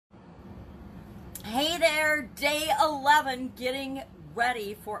Hey there, day 11, getting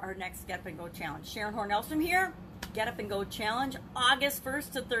ready for our next Get Up and Go Challenge. Sharon Hornelstrom here, Get Up and Go Challenge, August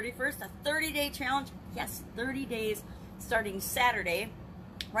 1st to 31st, a 30-day challenge. Yes, 30 days starting Saturday.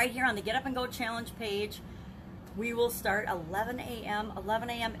 Right here on the Get Up and Go Challenge page, we will start 11 a.m. 11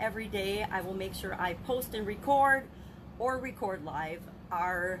 a.m. every day. I will make sure I post and record or record live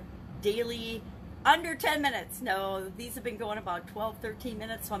our daily under 10 minutes. No, these have been going about 12, 13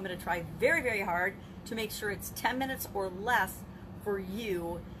 minutes, so I'm going to try very, very hard to make sure it's 10 minutes or less for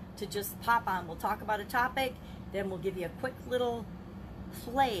you to just pop on. We'll talk about a topic, then we'll give you a quick little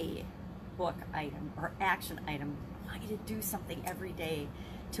play book item or action item. I want you to do something every day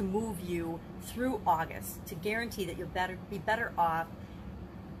to move you through August, to guarantee that you'll be better off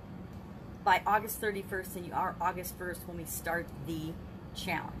by August 31st than you are August 1st when we start the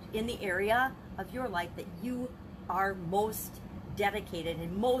challenge in the area of your life that you are most dedicated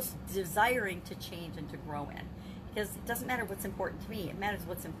and most desiring to change and to grow in. Because it doesn't matter what's important to me, it matters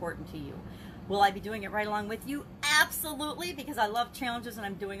what's important to you. Will I be doing it right along with you? Absolutely, because I love challenges and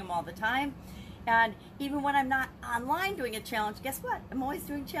I'm doing them all the time. And even when I'm not online doing a challenge, guess what? I'm always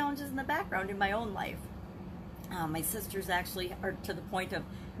doing challenges in the background in my own life. My sisters actually are to the point of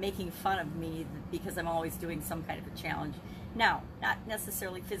making fun of me because I'm always doing some kind of a challenge. Now, not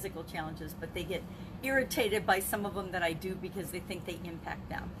necessarily physical challenges, but they get irritated by some of them that I do because they think they impact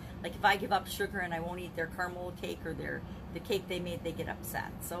them. Like if I give up sugar and I won't eat their caramel cake or the cake they made, they get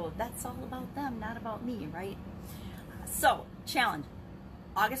upset. So that's all about them, not about me, right? So, challenge,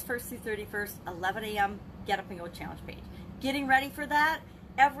 August 1st through 31st, 11 a.m., Get Up and Go Challenge page. Getting ready for that,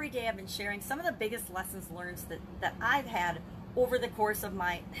 every day I've been sharing some of the biggest lessons learned that I've had over the course of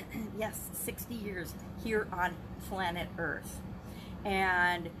my, yes, 60 years here on planet Earth.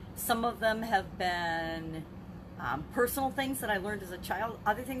 And some of them have been personal things that I learned as a child.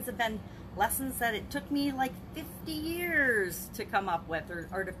 Other things have been lessons that it took me like 50 years to come up with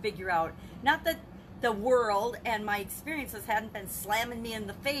or to figure out. Not that the world and my experiences hadn't been slamming me in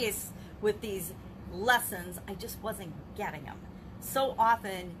the face with these lessons, I just wasn't getting them. So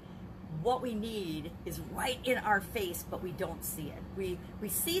often, what we need is right in our face, but we don't see it. We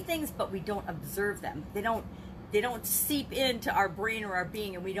see things, but we don't observe them. They don't seep into our brain or our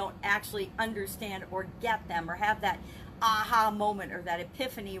being, and we don't actually understand or get them or have that aha moment or that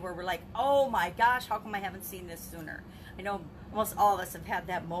epiphany where we're like, oh my gosh, how come I haven't seen this sooner? I know almost all of us have had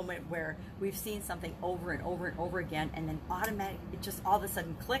that moment where we've seen something over and over and over again, and then it just all of a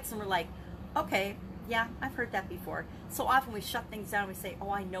sudden clicks, and we're like, okay, yeah, I've heard that before. So often we shut things down. We say,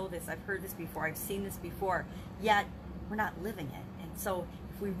 oh, I know this. I've heard this before. I've seen this before. Yet we're not living it. And so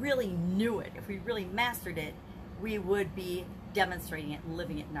if we really knew it, if we really mastered it, we would be demonstrating it and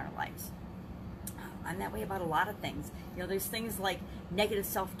living it in our lives. I'm that way about a lot of things. You know, there's things like negative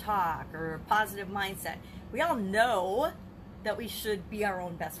self-talk or positive mindset. We all know that we should be our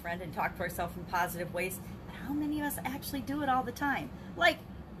own best friend and talk to ourselves in positive ways. But how many of us actually do it all the time? Like,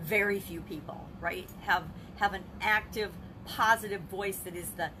 very few people, right, have an active, positive voice that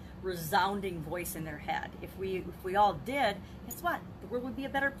is the resounding voice in their head. If we all did, guess what? The world would be a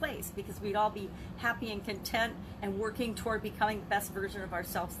better place because we'd all be happy and content and working toward becoming the best version of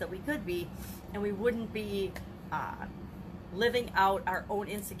ourselves that we could be, and we wouldn't be living out our own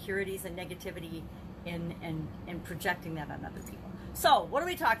insecurities and negativity and projecting that on other people. So, what are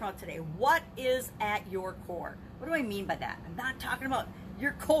we talking about today? What is at your core? What do I mean by that? I'm not talking about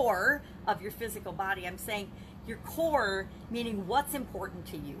your core of your physical body. I'm saying your core, meaning what's important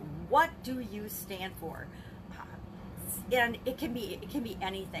to you. What do you stand for? And it can be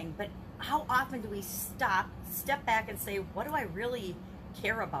anything, but how often do we step back and say, what do I really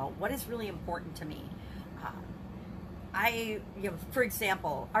care about? What is really important to me? For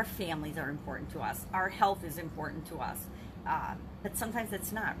example, our families are important to us. Our health is important to us. But sometimes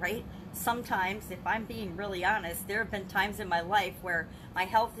it's not, right? Sometimes, if I'm being really honest, there have been times in my life where my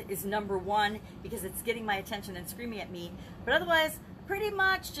health is number one because it's getting my attention and screaming at me. But otherwise, pretty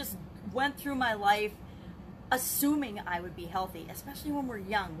much just went through my life assuming I would be healthy, especially when we're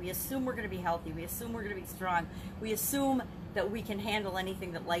young. We assume we're going to be healthy. We assume we're going to be strong. We assume that we can handle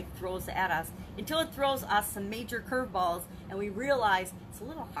anything that life throws at us until it throws us some major curveballs and we realize it's a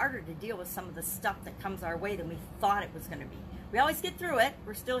little harder to deal with some of the stuff that comes our way than we thought it was going to be. We always get through it.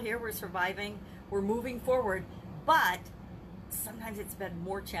 We're still here. We're surviving. We're moving forward. But sometimes it's been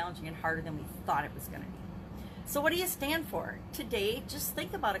more challenging and harder than we thought it was going to be. So what do you stand for? Today, just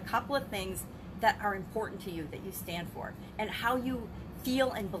think about a couple of things that are important to you, that you stand for, and how you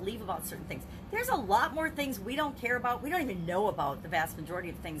feel and believe about certain things. There's a lot more things we don't care about. We don't even know about the vast majority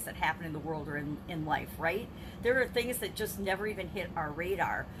of things that happen in the world or in life, right? There are things that just never even hit our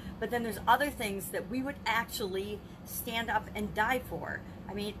radar. But then there's other things that we would actually stand up and die for.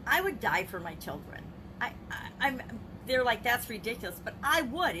 I mean, I would die for my children. They're like, that's ridiculous, but I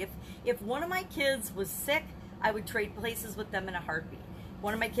would. If one of my kids was sick, I would trade places with them in a heartbeat.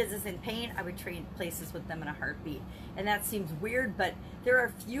 One of my kids is in pain, I would trade places with them in a heartbeat. And that seems weird, but there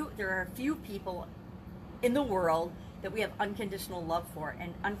are a few people in the world that we have unconditional love for.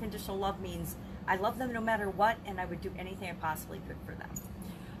 And unconditional love means I love them no matter what, and I would do anything I possibly could for them.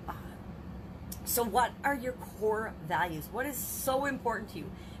 So what are your core values? What is so important to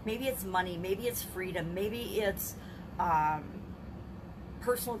you? Maybe it's money, maybe it's freedom, maybe it's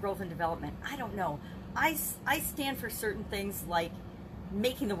personal growth and development. I don't know. I stand for certain things like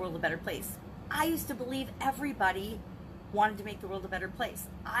making the world a better place. I used to believe everybody wanted to make the world a better place.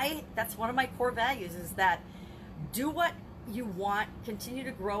 That's one of my core values, is that do what you want, continue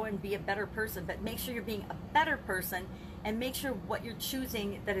to grow and be a better person, but make sure you're being a better person, and make sure what you're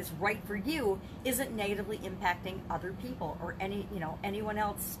choosing that is right for you isn't negatively impacting other people or anyone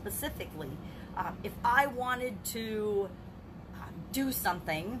else specifically. If I wanted to do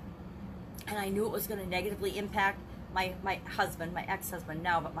something and I knew it was going to negatively impact my husband, my ex-husband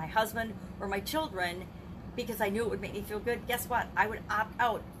now, but my husband or my children, because I knew it would make me feel good, guess what? I would opt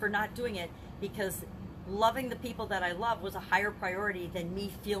out for not doing it, because loving the people that I love was a higher priority than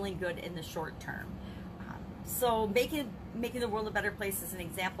me feeling good in the short term. So making the world a better place is an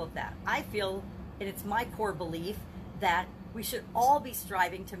example of that. I feel, and it's my core belief, that we should all be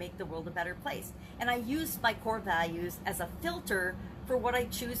striving to make the world a better place. And I use my core values as a filter for what I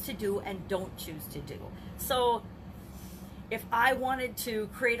choose to do and don't choose to do. So if I wanted to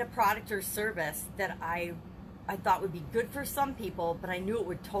create a product or service that I thought would be good for some people, but I knew it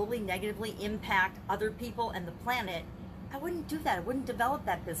would totally negatively impact other people and the planet, I wouldn't do that. I wouldn't develop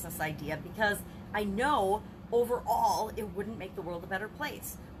that business idea, because I know overall it wouldn't make the world a better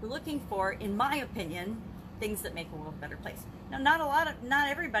place. We're looking for, in my opinion, things that make the world a better place. Now, not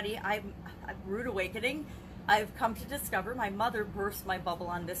everybody. I'm rude awakening. I've come to discover, my mother burst my bubble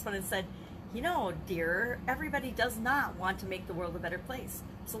on this one and said, you know, dear, everybody does not want to make the world a better place.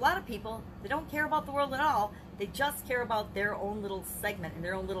 So a lot of people, they don't care about the world at all. They just care about their own little segment and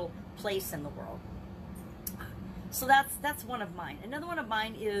their own little place in the world. So that's one of mine. Another one of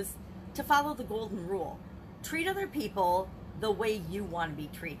mine is to follow the golden rule. Treat other people the way you want to be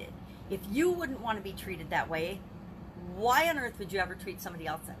treated. If you wouldn't want to be treated that way, why on earth would you ever treat somebody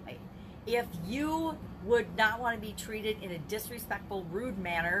else that way? If you would not want to be treated in a disrespectful, rude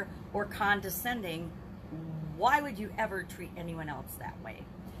manner or condescending, why would you ever treat anyone else that way?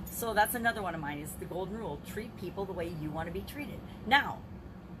 So that's another one of mine, is the golden rule. Treat people the way you want to be treated. Now,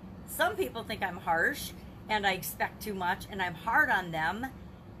 some people think I'm harsh and I expect too much and I'm hard on them,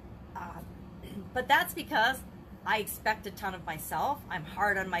 but that's because I expect a ton of myself, I'm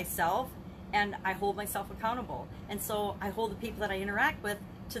hard on myself, and I hold myself accountable. And so I hold the people that I interact with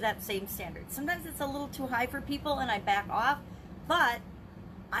to that same standard. Sometimes it's a little too high for people and I back off, but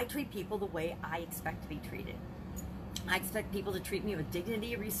I treat people the way I expect to be treated. I expect people to treat me with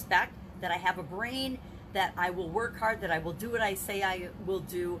dignity, respect, that I have a brain, that I will work hard, that I will do what I say I will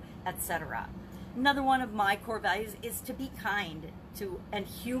do, etc. Another one of my core values is to be kind to and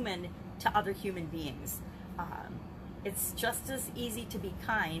human to other human beings. It's just as easy to be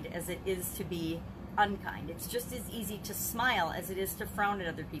kind as it is to be unkind. It's just as easy to smile as it is to frown at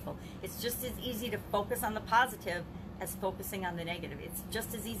other people. It's just as easy to focus on the positive as focusing on the negative. It's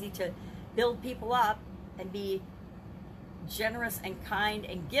just as easy to build people up and be generous and kind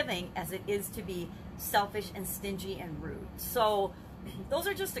and giving as it is to be selfish and stingy and rude. So those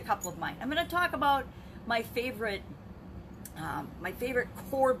are just a couple of mine. I'm going to talk about my favorite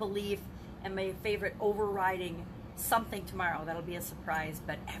core belief and my favorite overriding something tomorrow. That'll be a surprise,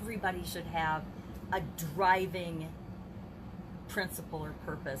 but everybody should have a driving principle or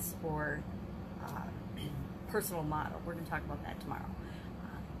purpose or personal motto. We're going to talk about that tomorrow.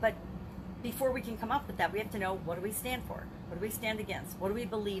 But before we can come up with that, we have to know, what do we stand for? What do we stand against? What do we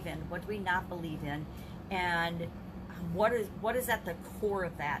believe in? What do we not believe in? And what is at the core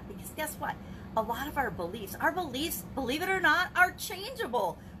of that? Because guess what? A lot of our beliefs, believe it or not, are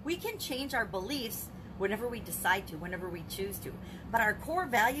changeable. We can change our beliefs whenever we decide to, whenever we choose to. But our core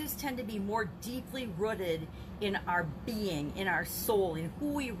values tend to be more deeply rooted in our being, in our soul, in who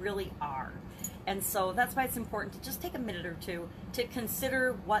we really are. And so that's why it's important to just take a minute or two to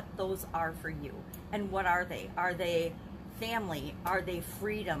consider what those are for you. And what are they? Are they family? Are they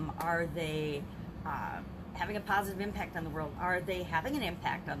freedom? Are they having a positive impact on the world? Are they having an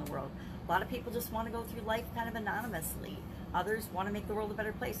impact on the world? A lot of people just want to go through life kind of anonymously. Others want to make the world a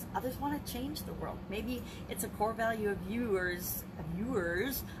better place. Others want to change the world. Maybe it's a core value of yours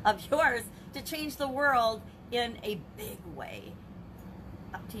to change the world in a big way.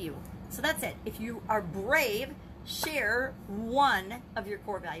 Up to you. So that's it. If you are brave, share one of your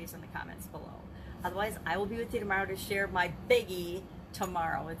core values in the comments below. Otherwise, I will be with you tomorrow to share my biggie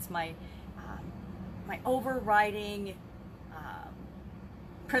tomorrow. It's my my overriding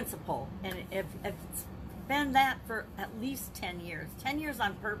principle, and if it's been that for at least 10 years. 10 years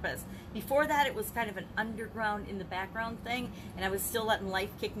on purpose. Before that, it was kind of an underground, in the background thing, and I was still letting life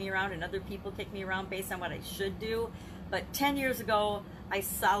kick me around and other people kick me around based on what I should do. But 10 years ago, I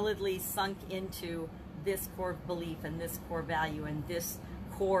solidly sunk into this core belief and this core value and this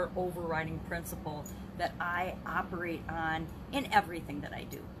core overriding principle that I operate on in everything that I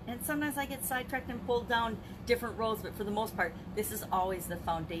do. And sometimes I get sidetracked and pulled down different roads, but for the most part, this is always the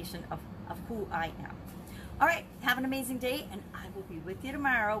foundation of who I am. All right, have an amazing day, and I will be with you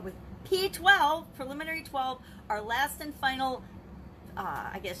tomorrow with P12, Preliminary 12, our last and final,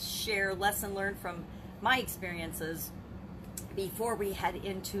 I guess, share lesson learned from my experiences before we head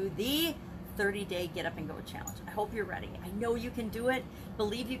into the 30-day Get Up and Go challenge. I hope you're ready. I know you can do it.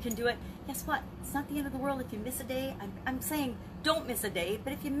 Believe you can do it. Guess what? It's not the end of the world if you miss a day. I'm saying don't miss a day,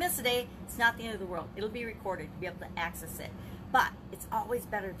 but if you miss a day, it's not the end of the world. It'll be recorded. You'll be able to access it. But it's always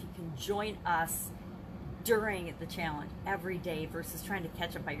better if you can join us during the challenge every day versus trying to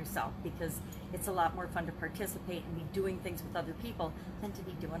catch up by yourself, because it's a lot more fun to participate and be doing things with other people than to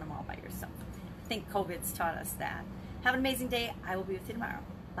be doing them all by yourself. I think COVID's taught us that. Have an amazing day. I will be with you tomorrow.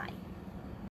 Bye.